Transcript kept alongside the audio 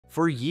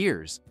For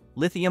years,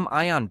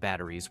 lithium-ion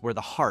batteries were the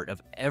heart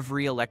of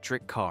every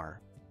electric car.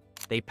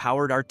 They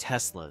powered our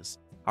Teslas,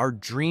 our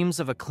dreams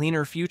of a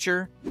cleaner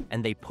future,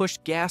 and they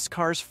pushed gas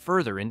cars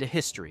further into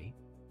history.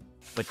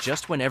 But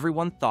just when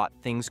everyone thought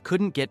things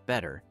couldn't get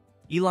better,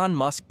 Elon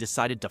Musk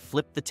decided to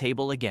flip the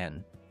table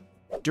again.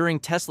 During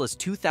Tesla's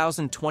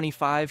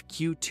 2025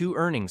 Q2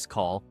 earnings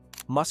call,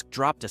 Musk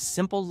dropped a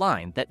simple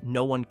line that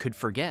no one could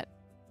forget.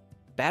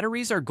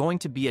 Batteries are going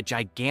to be a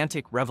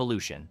gigantic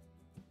revolution.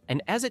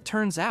 And as it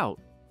turns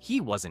out,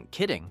 he wasn't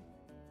kidding.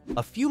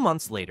 A few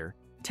months later,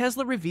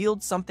 Tesla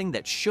revealed something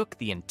that shook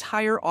the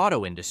entire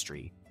auto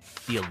industry: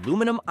 the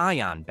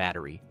aluminum-ion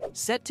battery,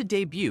 set to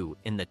debut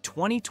in the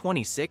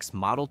 2026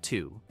 Model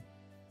 2.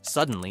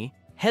 Suddenly,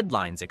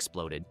 headlines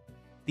exploded.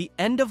 The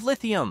end of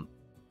lithium!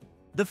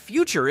 The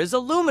future is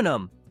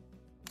aluminum!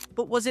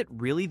 But was it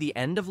really the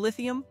end of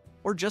lithium,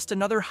 or just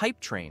another hype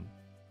train?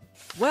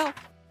 Well,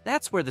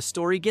 that's where the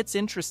story gets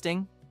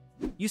interesting.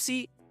 You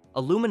see,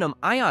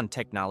 aluminum-ion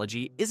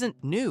technology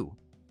isn't new.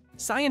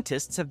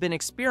 Scientists have been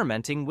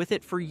experimenting with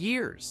it for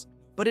years,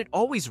 but it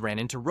always ran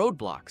into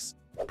roadblocks,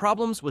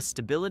 problems with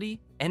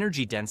stability,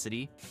 energy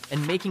density,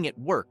 and making it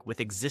work with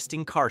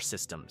existing car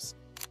systems.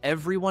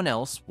 Everyone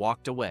else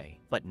walked away,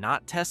 but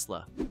not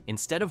Tesla.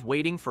 Instead of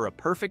waiting for a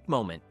perfect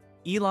moment,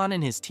 Elon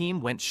and his team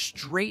went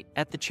straight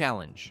at the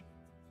challenge.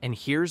 And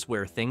here's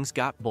where things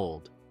got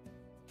bold.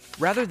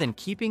 Rather than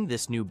keeping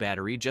this new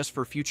battery just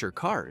for future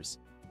cars,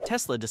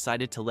 Tesla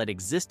decided to let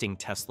existing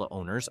Tesla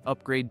owners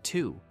upgrade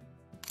too.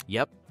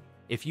 Yep,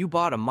 if you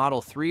bought a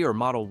Model 3 or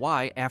Model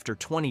Y after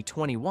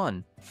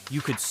 2021,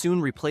 you could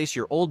soon replace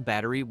your old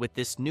battery with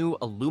this new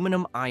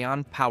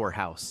aluminum-ion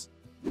powerhouse.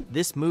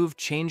 This move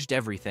changed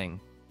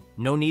everything.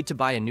 No need to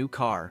buy a new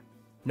car.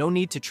 No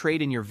need to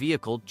trade in your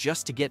vehicle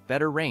just to get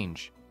better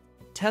range.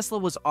 Tesla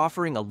was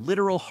offering a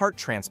literal heart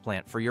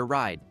transplant for your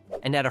ride,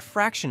 and at a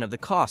fraction of the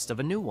cost of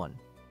a new one.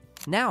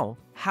 Now,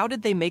 how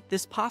did they make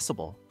this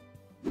possible?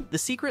 The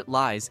secret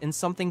lies in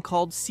something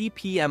called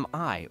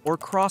CPMI, or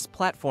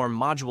Cross-Platform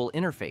Module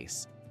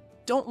Interface.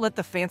 Don't let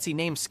the fancy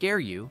name scare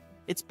you.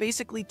 It's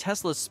basically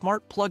Tesla's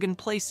smart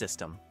plug-and-play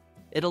system.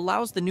 It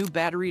allows the new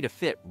battery to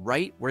fit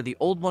right where the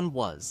old one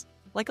was,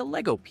 like a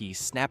Lego piece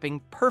snapping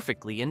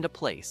perfectly into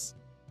place.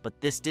 But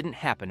this didn't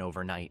happen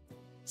overnight.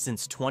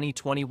 Since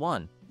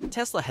 2021,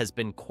 Tesla has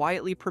been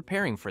quietly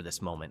preparing for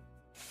this moment.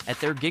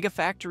 At their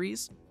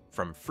gigafactories,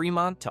 from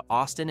Fremont to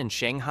Austin and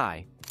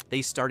Shanghai,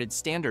 they started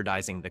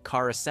standardizing the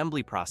car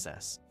assembly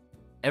process.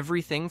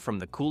 Everything from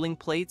the cooling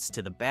plates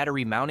to the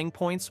battery mounting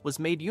points was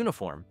made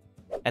uniform.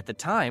 At the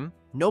time,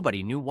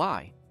 nobody knew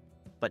why.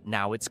 But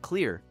now it's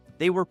clear,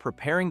 they were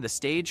preparing the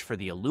stage for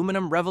the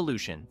aluminum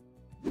revolution.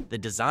 The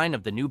design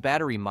of the new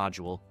battery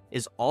module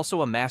is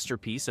also a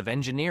masterpiece of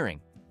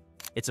engineering.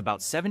 It's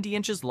about 70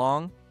 inches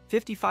long,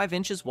 55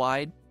 inches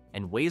wide,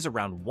 and weighs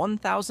around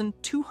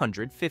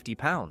 1,250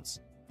 pounds.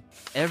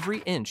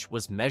 Every inch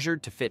was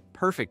measured to fit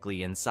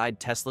perfectly inside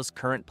Tesla's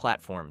current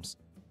platforms.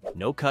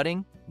 No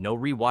cutting, no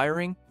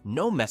rewiring,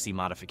 no messy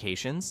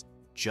modifications.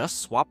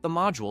 Just swap the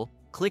module,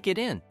 click it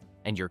in,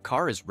 and your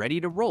car is ready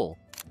to roll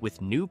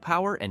with new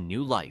power and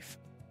new life.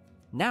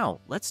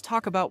 Now, let's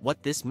talk about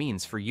what this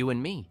means for you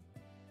and me.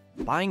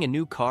 Buying a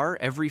new car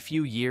every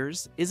few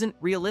years isn't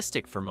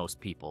realistic for most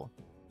people.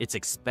 It's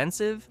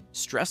expensive,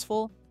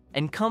 stressful,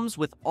 and comes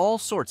with all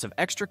sorts of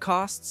extra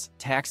costs,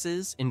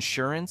 taxes,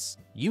 insurance,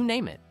 you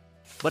name it.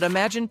 But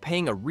imagine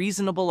paying a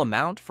reasonable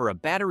amount for a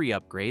battery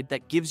upgrade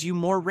that gives you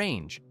more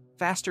range,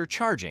 faster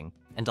charging,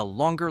 and a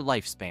longer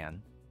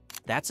lifespan.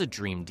 That's a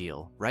dream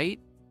deal, right?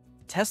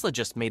 Tesla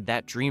just made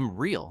that dream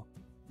real.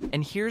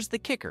 And here's the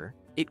kicker,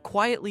 it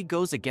quietly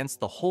goes against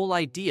the whole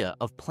idea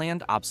of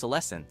planned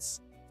obsolescence.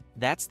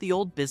 That's the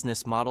old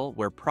business model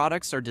where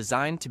products are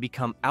designed to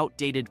become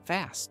outdated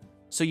fast,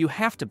 so you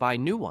have to buy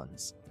new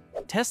ones.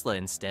 Tesla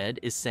instead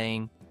is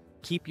saying,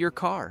 keep your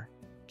car,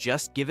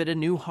 just give it a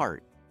new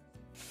heart.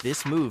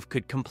 This move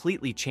could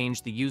completely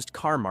change the used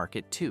car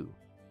market too.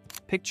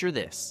 Picture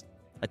this,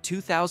 a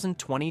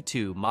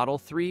 2022 Model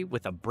 3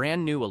 with a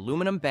brand new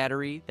aluminum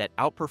battery that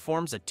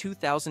outperforms a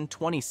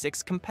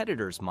 2026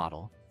 competitor's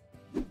model.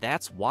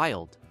 That's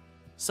wild.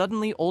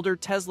 Suddenly older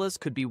Teslas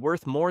could be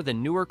worth more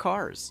than newer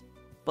cars.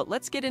 But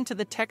let's get into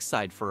the tech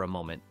side for a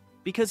moment,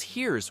 because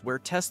here's where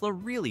Tesla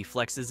really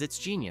flexes its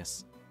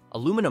genius.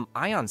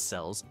 Aluminum-ion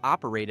cells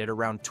operate at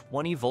around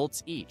 20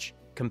 volts each,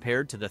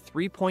 compared to the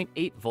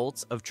 3.8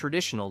 volts of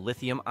traditional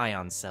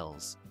lithium-ion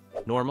cells.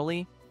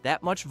 Normally,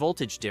 that much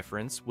voltage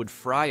difference would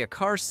fry a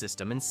car's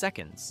system in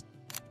seconds.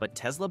 But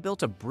Tesla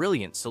built a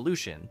brilliant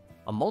solution,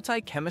 a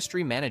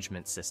multi-chemistry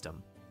management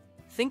system.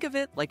 Think of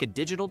it like a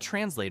digital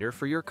translator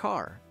for your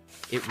car.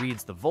 It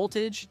reads the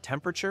voltage,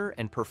 temperature,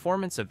 and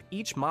performance of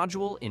each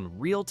module in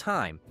real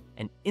time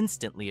and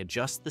instantly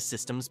adjusts the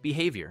system's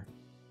behavior.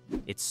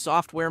 It's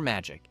software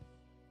magic.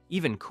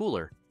 Even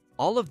cooler,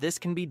 all of this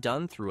can be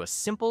done through a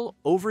simple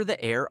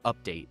over-the-air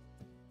update.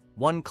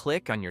 One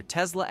click on your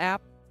Tesla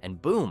app,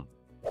 and boom,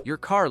 your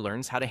car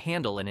learns how to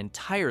handle an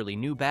entirely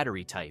new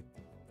battery type.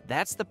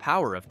 That's the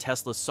power of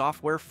Tesla's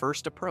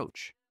software-first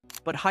approach.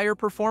 But higher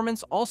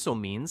performance also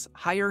means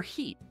higher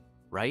heat,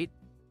 right?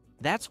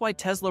 That's why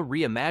Tesla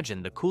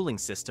reimagined the cooling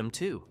system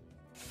too.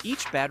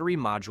 Each battery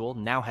module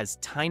now has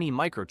tiny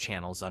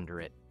microchannels under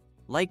it,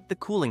 like the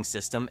cooling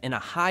system in a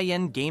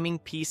high-end gaming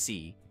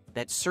PC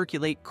that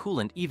circulate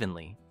coolant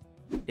evenly.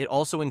 It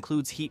also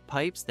includes heat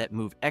pipes that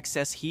move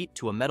excess heat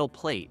to a metal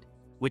plate,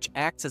 which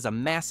acts as a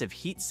massive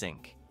heat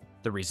sink.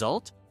 The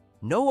result?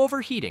 No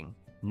overheating,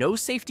 no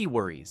safety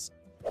worries.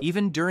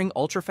 Even during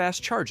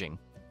ultra-fast charging,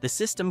 the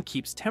system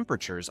keeps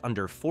temperatures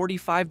under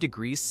 45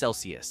 degrees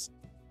Celsius.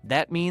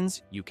 That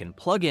means you can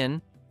plug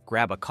in,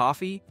 grab a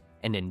coffee,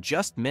 and in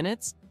just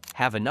minutes,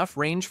 have enough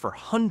range for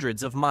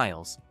hundreds of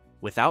miles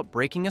without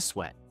breaking a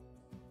sweat.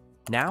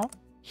 Now,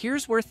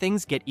 here's where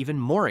things get even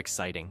more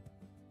exciting: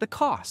 the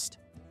cost.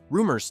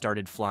 Rumors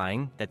started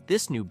flying that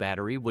this new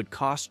battery would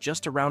cost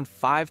just around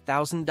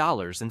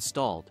 $5,000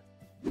 installed.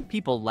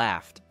 People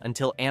laughed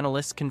until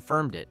analysts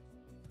confirmed it.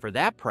 For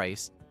that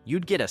price,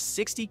 you'd get a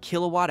 60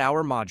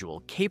 kilowatt-hour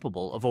module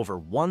capable of over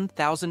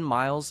 1,000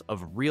 miles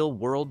of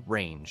real-world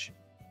range.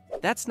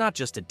 That's not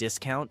just a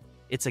discount,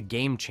 it's a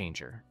game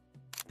changer.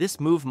 This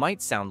move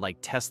might sound like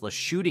Tesla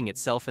shooting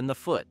itself in the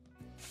foot.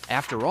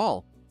 After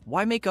all,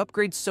 why make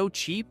upgrades so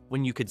cheap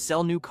when you could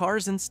sell new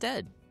cars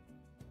instead?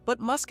 But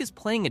Musk is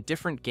playing a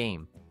different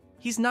game.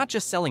 He's not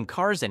just selling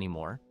cars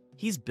anymore,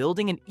 he's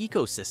building an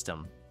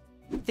ecosystem.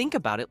 Think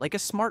about it like a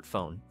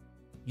smartphone.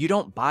 You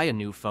don't buy a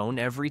new phone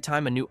every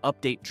time a new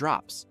update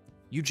drops.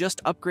 You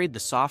just upgrade the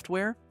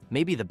software,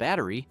 maybe the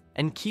battery,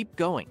 and keep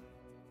going.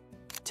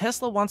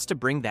 Tesla wants to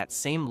bring that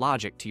same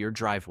logic to your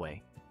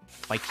driveway.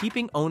 By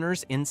keeping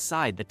owners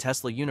inside the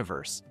Tesla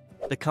universe,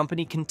 the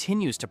company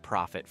continues to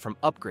profit from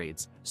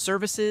upgrades,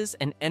 services,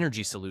 and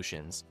energy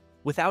solutions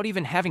without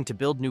even having to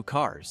build new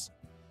cars.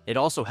 It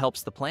also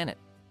helps the planet.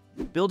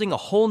 Building a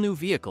whole new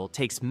vehicle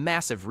takes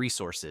massive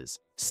resources: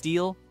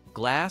 steel,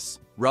 glass,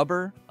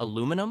 rubber,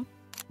 aluminum.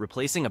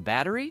 Replacing a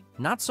battery?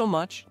 Not so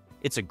much.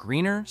 It's a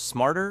greener,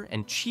 smarter,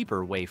 and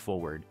cheaper way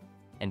forward,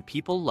 and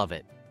people love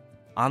it.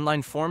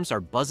 Online forums are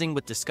buzzing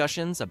with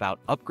discussions about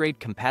upgrade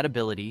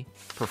compatibility,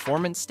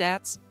 performance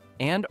stats,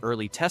 and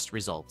early test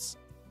results.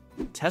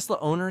 Tesla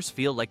owners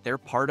feel like they're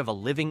part of a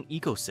living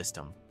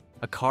ecosystem,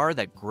 a car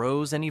that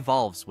grows and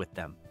evolves with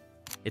them.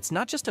 It's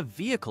not just a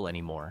vehicle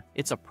anymore,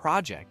 it's a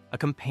project, a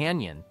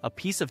companion, a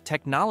piece of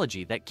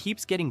technology that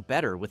keeps getting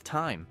better with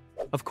time.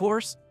 Of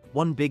course,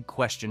 one big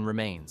question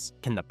remains: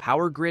 can the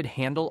power grid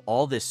handle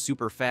all this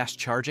super fast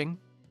charging?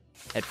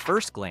 At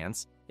first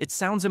glance, it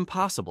sounds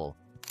impossible.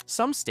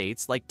 Some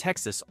states, like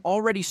Texas,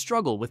 already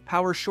struggle with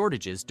power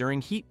shortages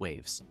during heat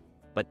waves.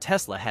 But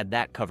Tesla had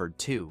that covered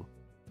too.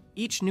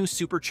 Each new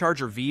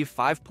Supercharger V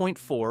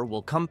 5.4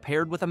 will come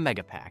paired with a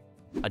Megapack,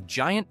 a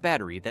giant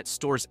battery that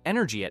stores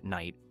energy at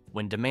night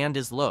when demand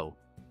is low.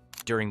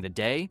 During the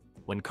day,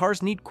 when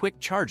cars need quick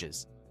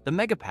charges, the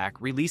Megapack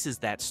releases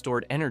that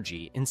stored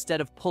energy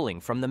instead of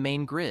pulling from the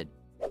main grid.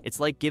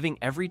 It's like giving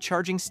every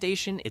charging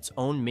station its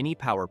own mini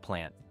power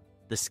plant.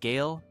 The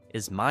scale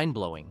is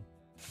mind-blowing.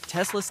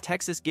 Tesla's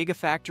Texas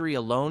Gigafactory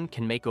alone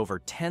can make over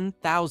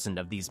 10,000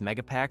 of these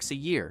Megapacks a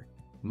year,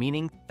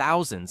 meaning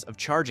thousands of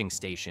charging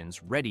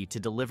stations ready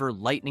to deliver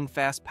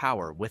lightning-fast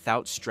power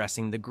without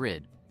stressing the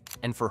grid.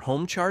 And for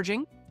home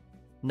charging?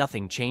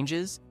 Nothing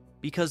changes,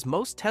 because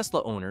most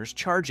Tesla owners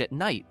charge at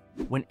night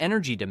when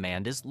energy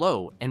demand is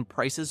low and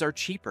prices are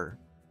cheaper.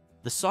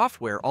 The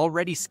software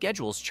already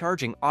schedules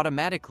charging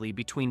automatically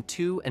between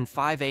 2 and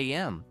 5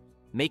 a.m.,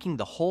 making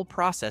the whole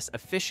process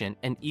efficient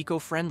and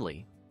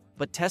eco-friendly.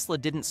 But Tesla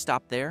didn't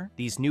stop there.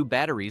 These new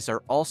batteries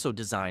are also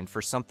designed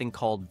for something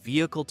called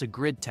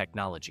vehicle-to-grid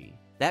technology.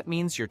 That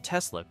means your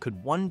Tesla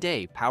could one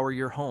day power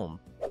your home,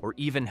 or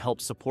even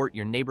help support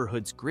your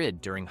neighborhood's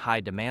grid during high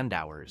demand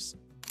hours.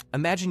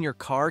 Imagine your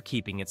car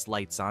keeping its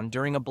lights on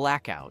during a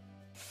blackout.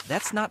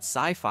 That's not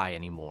sci-fi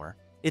anymore.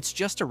 It's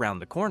just around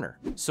the corner.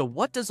 So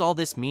what does all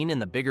this mean in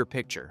the bigger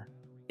picture?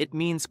 It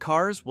means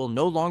cars will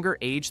no longer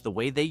age the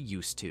way they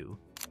used to.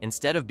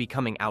 Instead of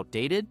becoming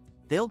outdated,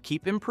 they'll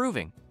keep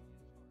improving.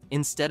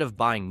 Instead of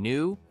buying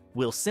new,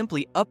 we'll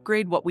simply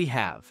upgrade what we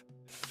have.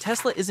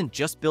 Tesla isn't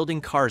just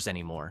building cars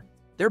anymore.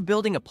 They're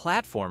building a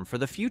platform for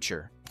the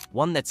future,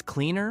 one that's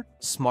cleaner,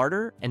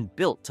 smarter, and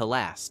built to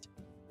last.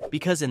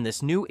 Because in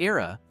this new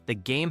era, the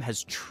game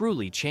has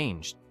truly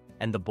changed.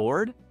 And the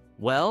board?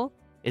 Well,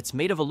 it's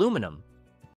made of aluminum.